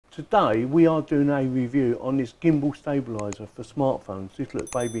Today we are doing a review on this gimbal stabilizer for smartphones. This little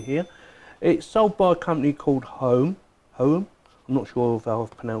baby here. It's sold by a company called Hohem. I'm not sure if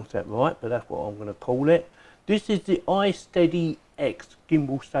I've pronounced that right, but that's what I'm going to call it. This is the iSteady X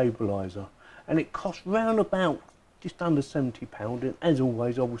Gimbal Stabilizer, and it costs round about just under £70. And as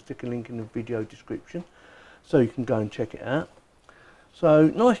always, I will stick a link in the video description so you can go and check it out. So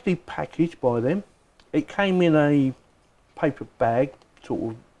nicely packaged by them. It came in a paper bag,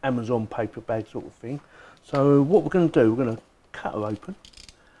 sort of Amazon paper bag sort of thing. So what we're going to do, we're going to cut her open,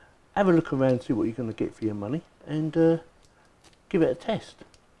 have a look around, see what you're going to get for your money, and give it a test.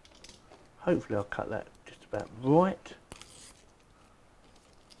 Hopefully I'll cut that just about right.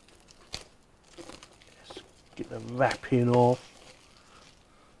 Let's get the wrapping off.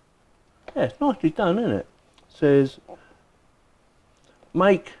 Yeah, it's nicely done, isn't it? It says,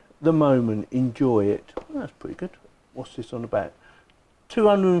 make the moment, enjoy it. Well, that's pretty good. What's this on the back?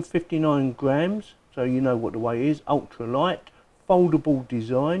 259 grams, so you know what the weight is. Ultra light, foldable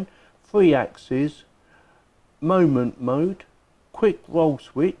design, 3 axes, moment mode, quick roll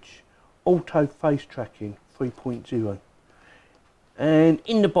switch, auto face tracking 3.0. And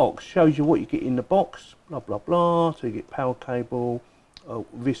in the box, shows you what you get in the box, blah blah blah. So you get power cable,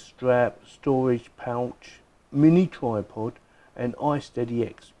 wrist strap, storage pouch, mini tripod, and iSteady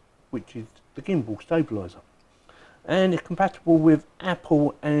X, which is the gimbal stabilizer. And it's compatible with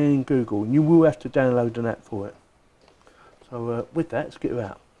Apple and Google, and you will have to download an app for it. So with that, let's get her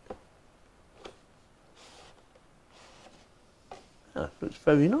out. Oh, looks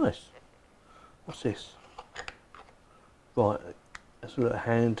very nice. What's this? Right, that's a little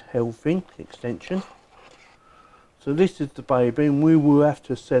handheld thing, extension. So this is the baby, and we will have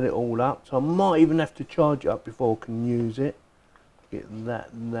to set it all up. So I might even have to charge it up before I can use it. Get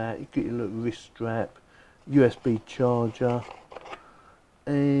that and that. You get your little wrist strap, USB charger,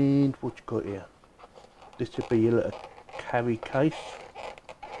 and what you got here? This would be your little carry case.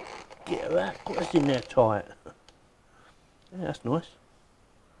 Get her out. What's in there tight? Yeah, that's nice.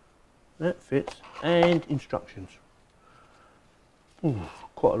 That fits. And instructions. Ooh,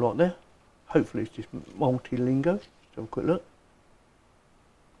 quite a lot there. Hopefully it's just multilingual. Let's have a quick look.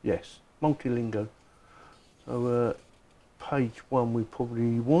 Yes, multilingual. So page 1 we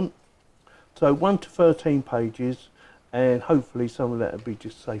probably want. So 1 to 13 pages, and hopefully some of that will be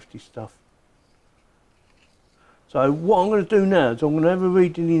just safety stuff. So what I'm going to do now is I'm going to have a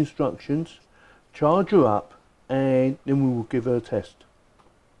read in the instructions, charge her up, and then we will give her a test.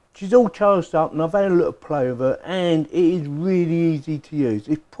 She's all charged up, and I've had a little play with her, and it is really easy to use.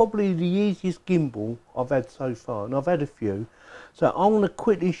 It's probably the easiest gimbal I've had so far, and I've had a few. So I'm going to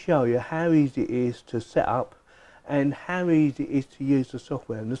quickly show you how easy it is to set up and how easy it is to use the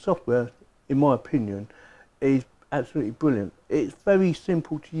software. And the software, in my opinion, is absolutely brilliant. It's very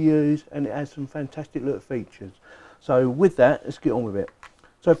simple to use, and it has some fantastic little features. So with that, let's get on with it.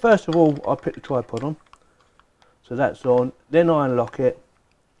 So first of all, I put the tripod on. So that's on. Then I unlock it.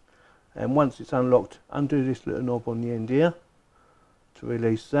 And once it's unlocked, undo this little knob on the end here to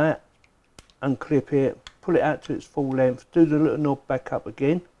release that. Unclip it, pull it out to its full length, do the little knob back up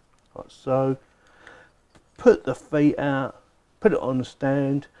again, like so. Put the feet out, put it on the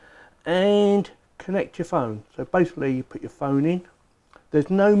stand, and connect your phone. So basically you put your phone in.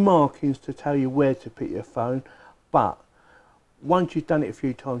 There's no markings to tell you where to put your phone, but once you've done it a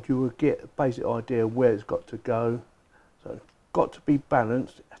few times, you will get a basic idea of where it's got to go. So it's got to be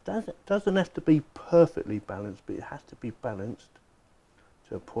balanced. It doesn't have to be perfectly balanced, but it has to be balanced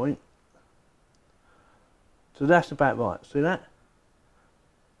to a point. So that's about right. See that?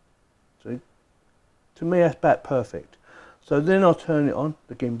 So to me that's about perfect. So then I'll turn it on,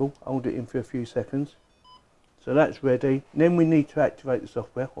 the gimbal, hold it in for a few seconds. So that's ready. Then we need to activate the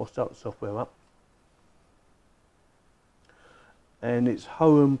software, or start the software up. And it's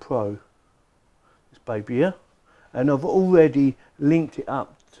Hohem Pro, this baby here. And I've already linked it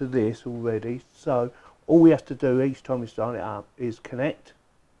up to this already. So all we have to do each time we start it up is connect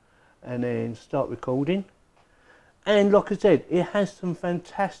and then start recording. And like I said, it has some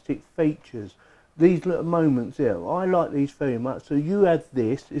fantastic features. These little moments here, I like these very much. So you have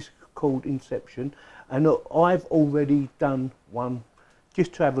this, it's called Inception, and I've already done one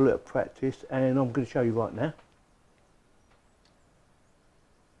just to have a little practice, and I'm going to show you right now.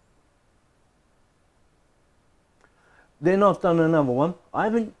 Then I've done another one. I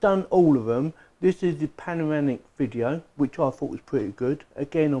haven't done all of them. This is the panoramic video, which I thought was pretty good.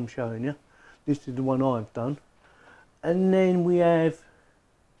 Again, I'm showing you. This is the one I've done. And then we have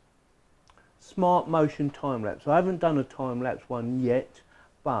smart motion time lapse. I haven't done a time lapse one yet,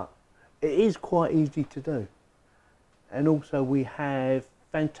 but it is quite easy to do. And also we have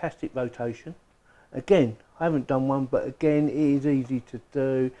fantastic rotation. Again, I haven't done one, but again, it is easy to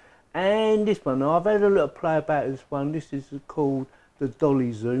do. And this one, I've had a little play about this one. This is called the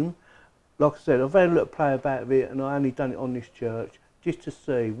dolly zoom. Like I said, I've had a little play about it, and I only done it on this church just to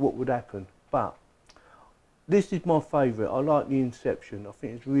see what would happen. But this is my favourite. I like the Inception. I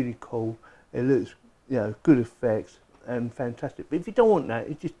think it's really cool. It looks, you know, good effects and fantastic. But if you don't want that,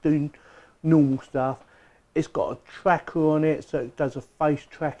 it's just doing normal stuff. It's got a tracker on it, so it does a face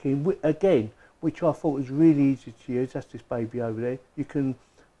tracking again, which I thought was really easy to use. That's this baby over there. You can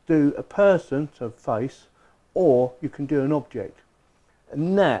do a person, so face, or you can do an object,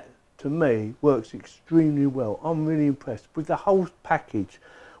 and that to me works extremely well. I'm really impressed with the whole package,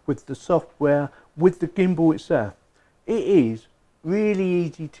 with the software, with the gimbal itself. It is really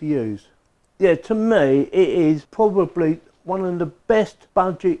easy to use. Yeah, to me it is probably one of the best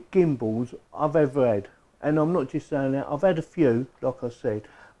budget gimbals I've ever had, and I'm not just saying that. I've had a few, like I said,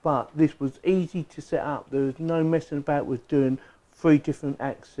 but this was easy to set up. There was no messing about with doing 3 different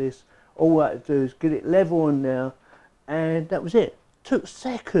axes. All I had to do is get it level on there, and that was it. Took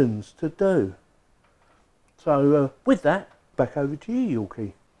seconds to do. So with that, back over to you,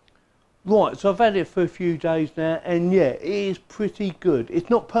 Yorkie. Right, so I've had it for a few days now, and yeah, it is pretty good. It's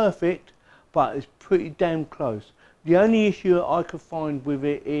not perfect, but it's pretty damn close. The only issue I could find with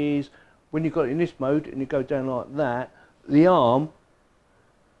it is when you've got it in this mode and you go down like that, the arm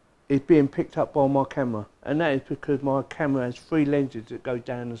is being picked up by my camera, and that is because my camera has 3 lenses that go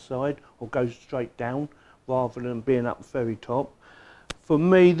down the side or go straight down rather than being up the very top. For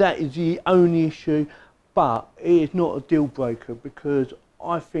me, that is the only issue, but it is not a deal breaker because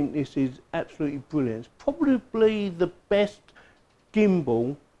I think this is absolutely brilliant. It's probably the best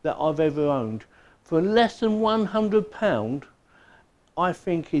gimbal that I've ever owned. For less than £100, I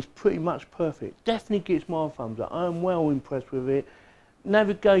think it's pretty much perfect. Definitely gets my thumbs up. I am well impressed with it.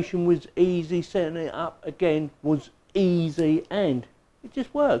 Navigation was easy, setting it up again was easy, and it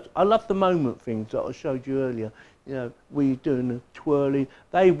just works. I love the moment things that I showed you earlier, you know, where you're doing the twirling.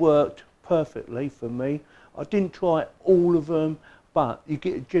 They worked perfectly for me. I didn't try all of them, but you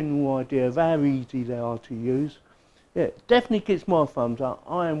get a general idea of how easy they are to use. Yeah, definitely gets my thumbs up.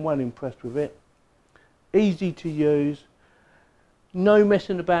 I am well impressed with it. Easy to use. No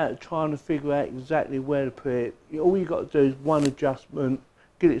messing about trying to figure out exactly where to put it. All you got to do is one adjustment,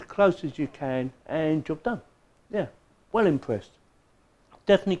 get it as close as you can, and job done. Yeah, well impressed.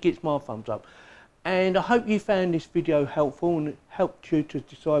 Definitely gets my thumbs up. And I hope you found this video helpful and it helped you to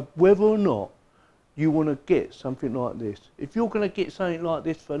decide whether or not you want to get something like this. If you're going to get something like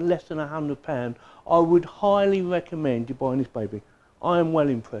this for less than £100, I would highly recommend you buying this baby. I am well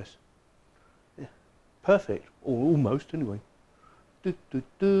impressed. Yeah, perfect, or almost anyway. I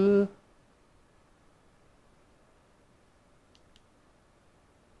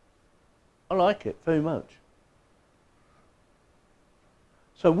like it very much.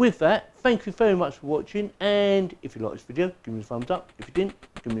 So with that, thank you very much for watching, and if you like this video, give me a thumbs up. If you didn't,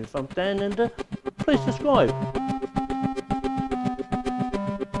 give me a thumbs down, and please subscribe.